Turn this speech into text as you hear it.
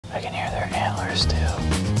I can hear their antlers too.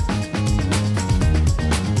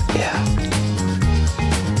 Yeah.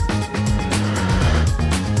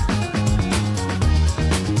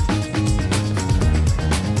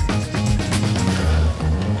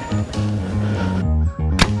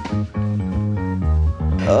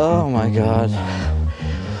 Oh my God.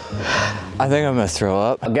 I think I'm gonna throw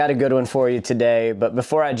up. I've got a good one for you today, but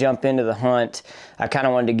before I jump into the hunt, I kind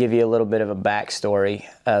of wanted to give you a little bit of a backstory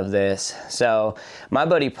of this. So my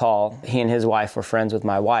buddy Paul, he and his wife were friends with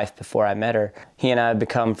my wife before I met her. He and I have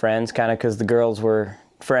become friends kind of because the girls were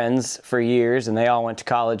friends for years and they all went to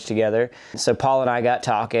college together. So Paul and I got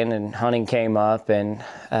talking and hunting came up, and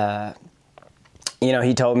you know,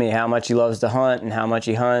 he told me how much he loves to hunt and how much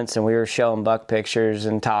he hunts, and we were showing buck pictures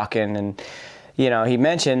and talking, and you know, he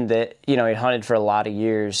mentioned that, you know, he'd hunted for a lot of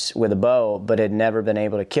years with a bow, but had never been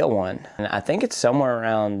able to kill one. And I think it's somewhere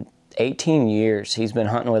around 18 years he's been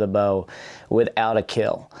hunting with a bow without a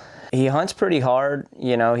kill. He hunts pretty hard,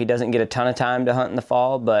 you know, he doesn't get a ton of time to hunt in the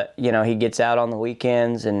fall, but, you know, he gets out on the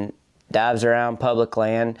weekends and dives around public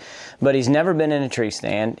land, but he's never been in a tree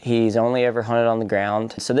stand. He's only ever hunted on the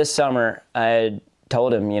ground. So this summer I had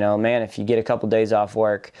told him, you know, man, if you get a couple days off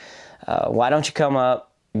work, why don't you come up,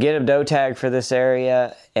 get a doe tag for this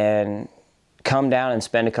area, and come down and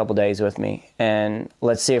spend a couple days with me, and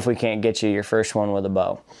let's see if we can't get you your first one with a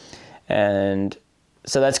bow. And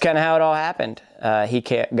so that's kind of how it all happened. He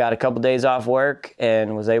got a couple days off work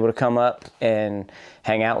and was able to come up and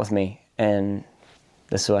hang out with me, and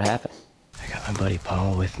this is what happened. I got my buddy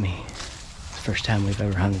Paul with me. It's the first time we've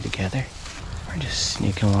ever hunted together. We're just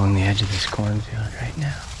sneaking along the edge of this cornfield right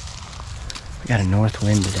now. We got a north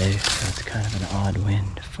wind today, so it's kind of an odd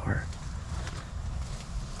wind for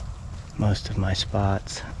most of my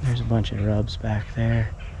spots. There's a bunch of rubs back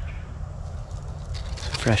there.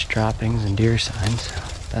 Some fresh droppings and deer signs, so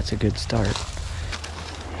that's a good start.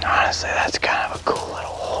 Honestly, that's kind of a cool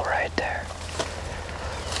little hole right there.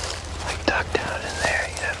 Like tucked out in there,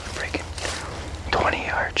 you have a freaking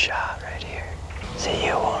 20-yard shot right here. See,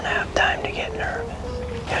 you won't have time to get nervous.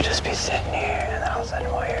 You'll just be sitting here, and then all of a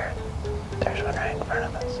sudden we'll hear, there's one right in front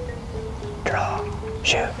of us. Draw,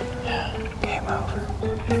 shoot, yeah, game over.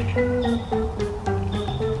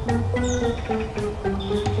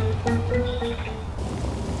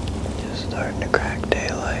 Just starting to crack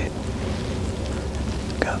daylight.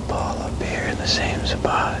 Got Paul up here in the same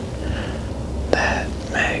spot that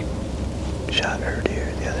Meg shot her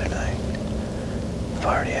deer the other night. I've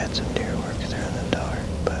already had some deer work through in the dark,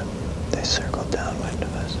 but they circled downwind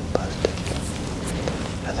of us and busted.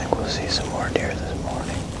 I think we'll see some more deer this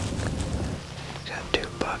morning. Got 2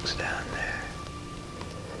 bucks down there.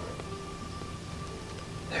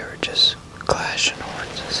 They were just clashing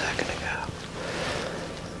horns a second ago.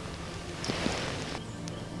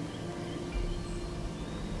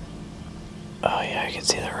 Oh yeah, I can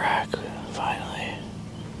see the rack, finally.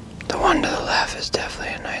 The one to the left is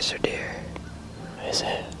definitely a nicer deer. Is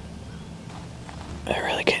it? They're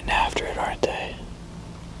really getting after it, aren't they?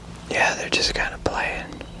 Yeah, they're just kind of playing.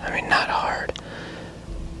 I mean, not hard.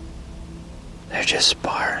 They're just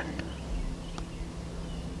sparring.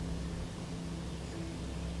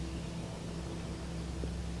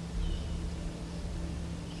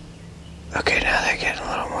 Okay, now they're getting a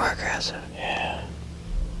little more aggressive. Yeah.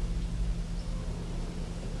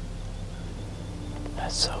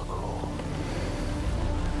 That's so cool.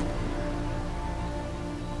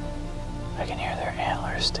 I can hear their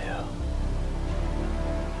antlers too.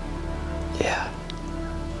 Yeah.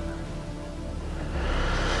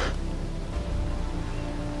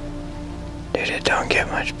 Dude, it don't get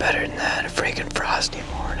much better than that. A freaking frosty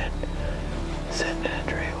morning. Sitting in a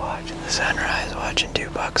tree watching the sunrise, watching 2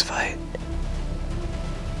 bucks fight.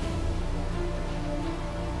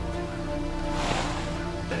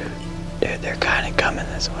 Dude, they're kind of coming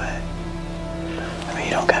this way. I mean,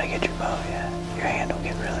 you don't gotta get your bow yet. Your hand will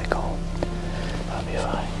get really cold. I'll be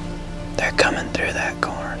fine. They're coming through that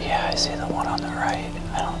corn. Yeah, I see the one on the right.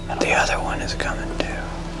 I don't the other one is coming too.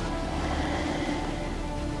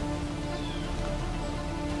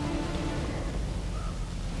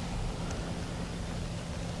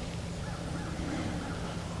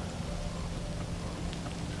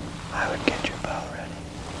 I would get your bow ready.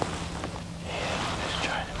 Yeah, I'm just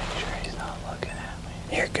trying to make sure he's not looking at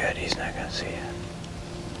me. You're good, he's not gonna see you.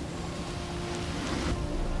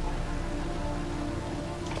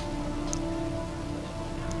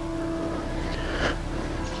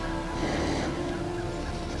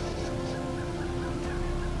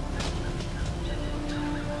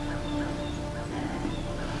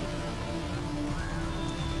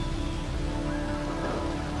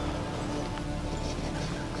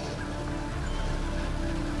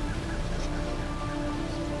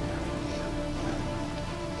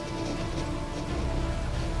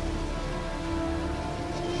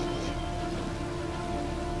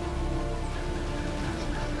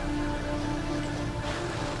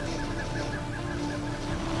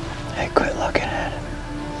 Hey, quit looking at him.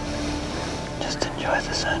 Just enjoy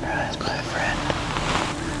the sunrise, my friend.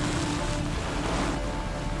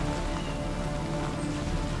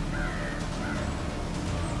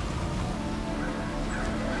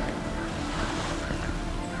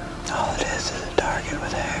 All it is a target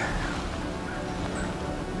with hair.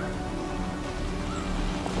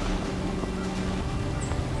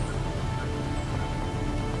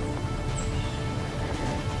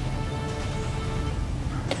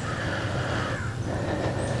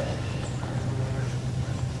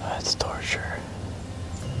 That's torture.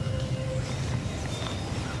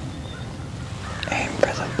 Aim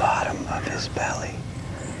for the bottom of his belly,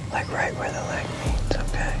 like right where the leg meets,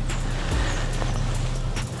 okay?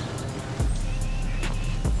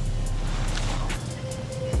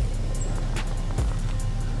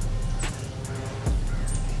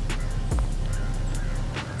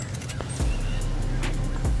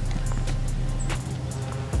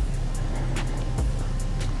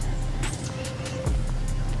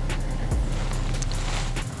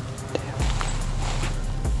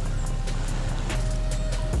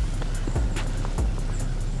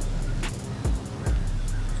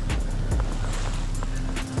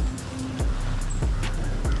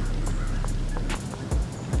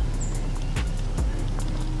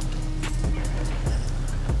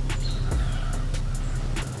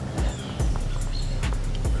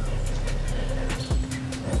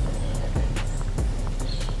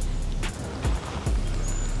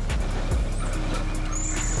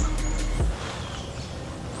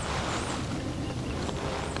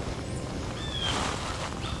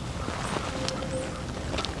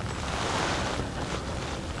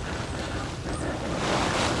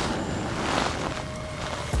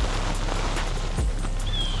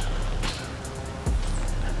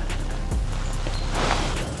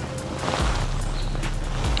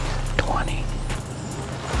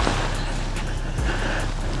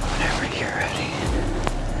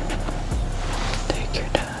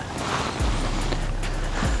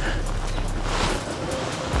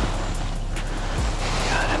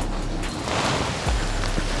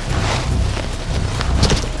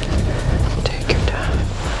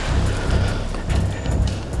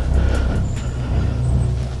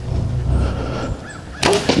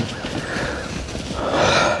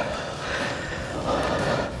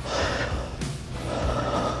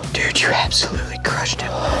 You absolutely crushed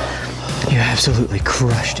him. You absolutely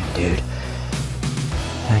crushed him, dude. Did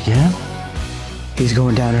I get him? He's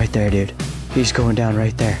going down right there, dude. He's going down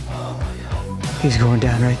right there. He's going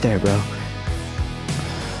down right there, bro.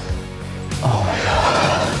 Oh my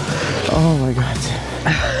god. Oh my god.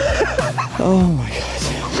 Oh my god.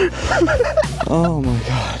 Oh my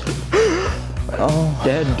god. Oh.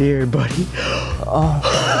 Dead deer, buddy. Oh.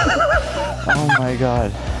 Oh my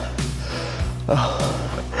god. Oh.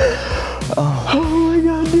 Oh my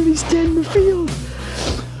god, dude, he's dead in the field.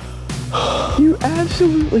 You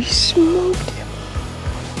absolutely smoked him.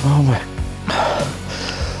 Oh my.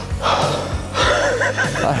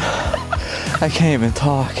 I can't even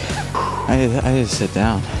talk. I just sit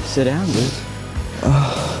down. Sit down, dude.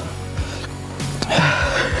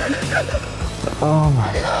 Oh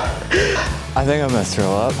my god. I think I'm gonna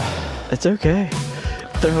throw up. It's okay.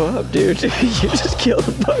 Throw up, dude. You just killed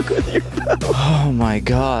a buck with your bow. Oh my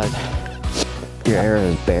god. Your arrow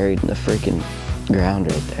is buried in the freaking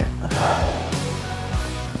ground right there.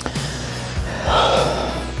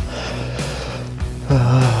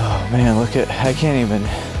 Oh man, look at, I can't even,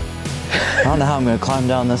 I don't know how I'm gonna climb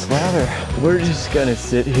down this ladder. We're just gonna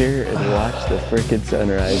sit here and watch the freaking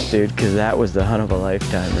sunrise, dude, because that was the hunt of a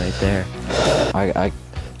lifetime right there. I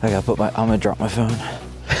gotta put my, I'm gonna drop my phone.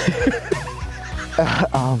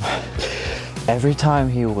 Every time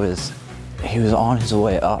he was on his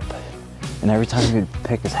way up, and every time he would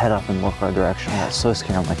pick his head up and look our direction, I got so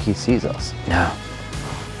scared. I'm like, he sees us. No.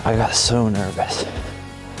 I got so nervous.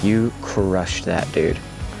 You crushed that, dude.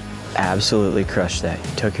 Absolutely crushed that.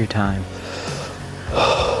 You took your time.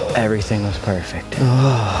 Everything was perfect.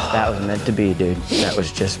 That was meant to be, dude. That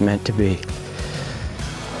was just meant to be.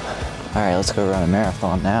 All right, let's go run a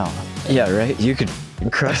marathon now. Yeah, right? You could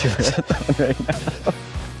crush a marathon right now.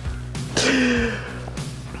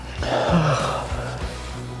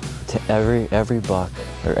 Every buck,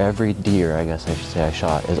 or every deer, I guess I should say, I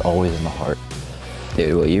shot is always in the heart.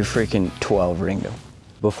 Dude, well, you freaking 12 ringed him.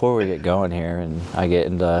 Before we get going here and I get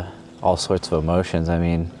into all sorts of emotions, I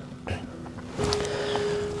mean,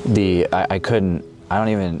 I don't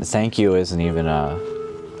even, thank you isn't even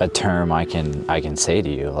a term I can say to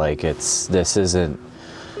you. Like, this is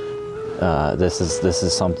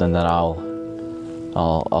something that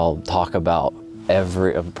I'll talk about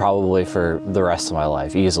probably for the rest of my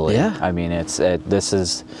life, easily. Yeah. I mean, this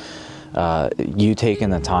is you taking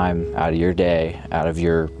the time out of your day, out of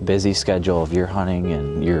your busy schedule of your hunting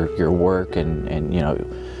and your work and you know,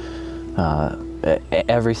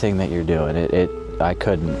 everything that you're doing. I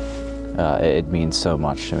couldn't. It means so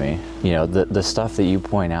much to me. You know, the stuff that you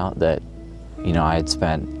point out that, you know, I had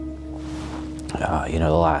spent, you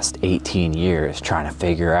know, the last 18 years trying to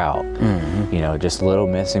figure out, you know, just little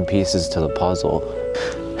missing pieces to the puzzle.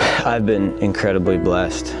 I've been incredibly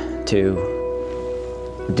blessed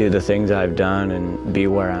to do the things I've done and be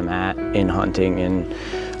where I'm at in hunting and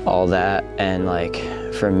all that. And like,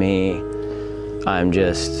 for me, I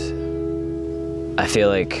feel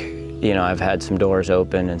like, you know, I've had some doors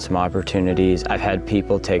open and some opportunities. I've had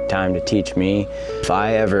people take time to teach me. If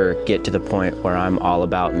I ever get to the point where I'm all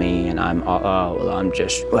about me and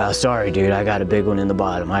well, sorry, dude, I got a big one in the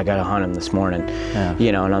bottom. I got to hunt him this morning. Yeah.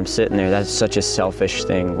 You know, and I'm sitting there, that's such a selfish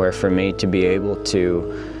thing, where for me to be able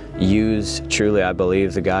to use, truly, I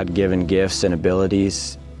believe, the God-given gifts and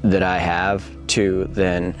abilities that I have to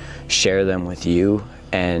then share them with you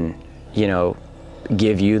and, you know,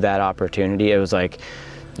 give you that opportunity. It was like,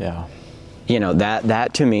 yeah, you know,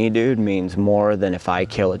 that to me, dude, means more than if I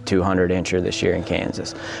kill a 200 incher this year in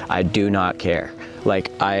Kansas. I do not care.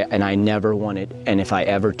 Like, I never wanted, and if I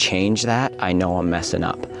ever change that, I know I'm messing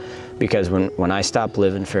up. Because when I stop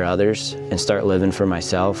living for others and start living for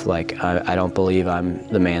myself, like, I don't believe I'm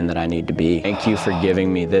the man that I need to be. Thank you for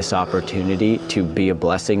giving me this opportunity to be a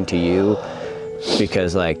blessing to you,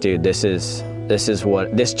 because, like, dude,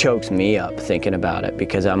 this chokes me up thinking about it,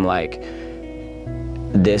 because I'm like,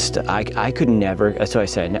 I could never, that's what I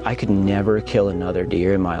said, I could never kill another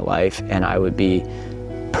deer in my life, and I would be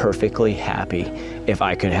perfectly happy if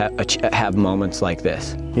I could have moments like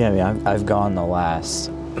this. Yeah, I mean, I've gone the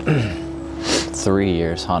last 3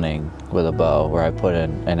 years hunting with a bow where I put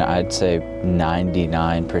in, and I'd say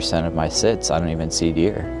 99% of my sits, I don't even see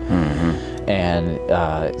deer.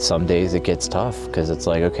 And some days it gets tough, because it's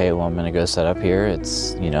like, okay, well, I'm gonna go set up here.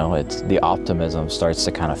 It's, you know, the optimism starts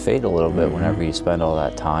to kind of fade a little bit whenever you spend all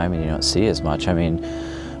that time and you don't see as much. I mean,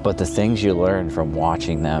 but the things you learn from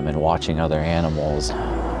watching them and watching other animals,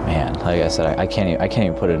 man, like I said, I can't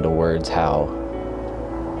even put into words how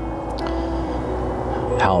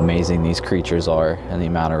amazing these creatures are and the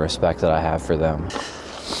amount of respect that I have for them.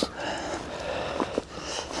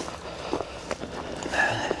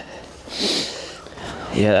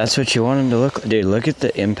 Yeah, that's what you want them to look like. Dude, look at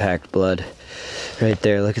the impact blood right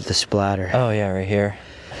there. Look at the splatter. Oh yeah, right here.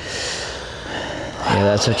 Yeah,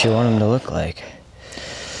 that's what you want them to look like.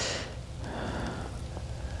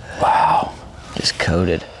 Wow. Just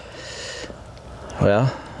coated.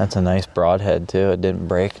 Well, that's a nice broadhead too. It didn't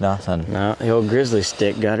break nothing. No, the old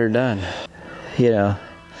Grizzlystik got her done. You know,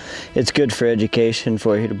 it's good for education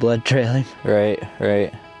for you to blood trail him. Right,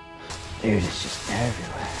 right. Dude, it's just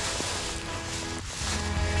everywhere.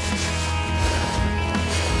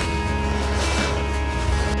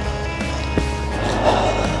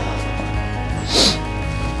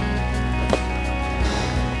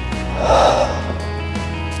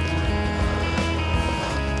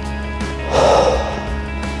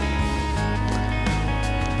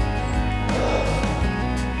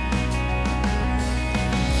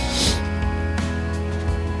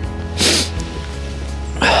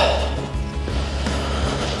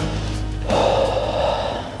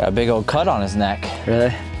 Got a big old cut on his neck.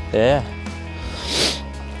 Really? Yeah.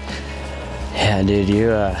 Yeah, dude, you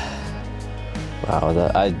wow,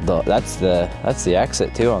 that's the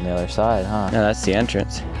exit too on the other side, huh? No, that's the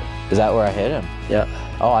entrance. Is that where I hit him? Yep.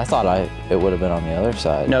 Oh, I thought it would have been on the other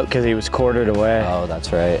side. No, because he was quartered away. Oh,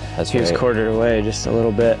 that's right. He was quartered away just a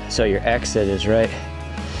little bit, so your exit is right.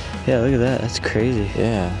 Yeah, look at that. That's crazy.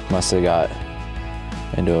 Yeah, must have got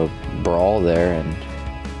into a brawl there and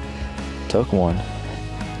took one.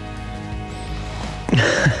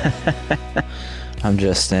 I'm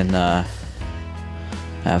just in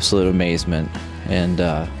absolute amazement, and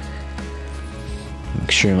I'm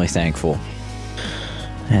extremely thankful.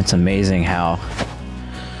 And it's amazing how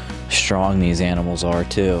strong these animals are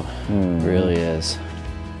too. It really is.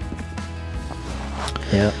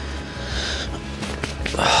 Yep.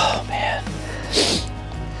 Oh man.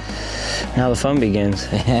 Now the fun begins.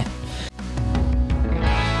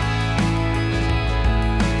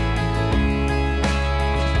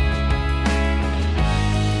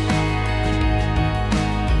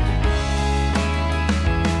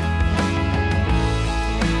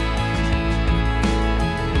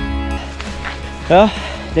 Well,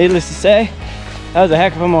 needless to say, that was a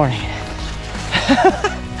heck of a morning.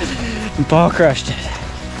 And Paul crushed it.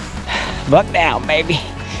 Buck down, baby.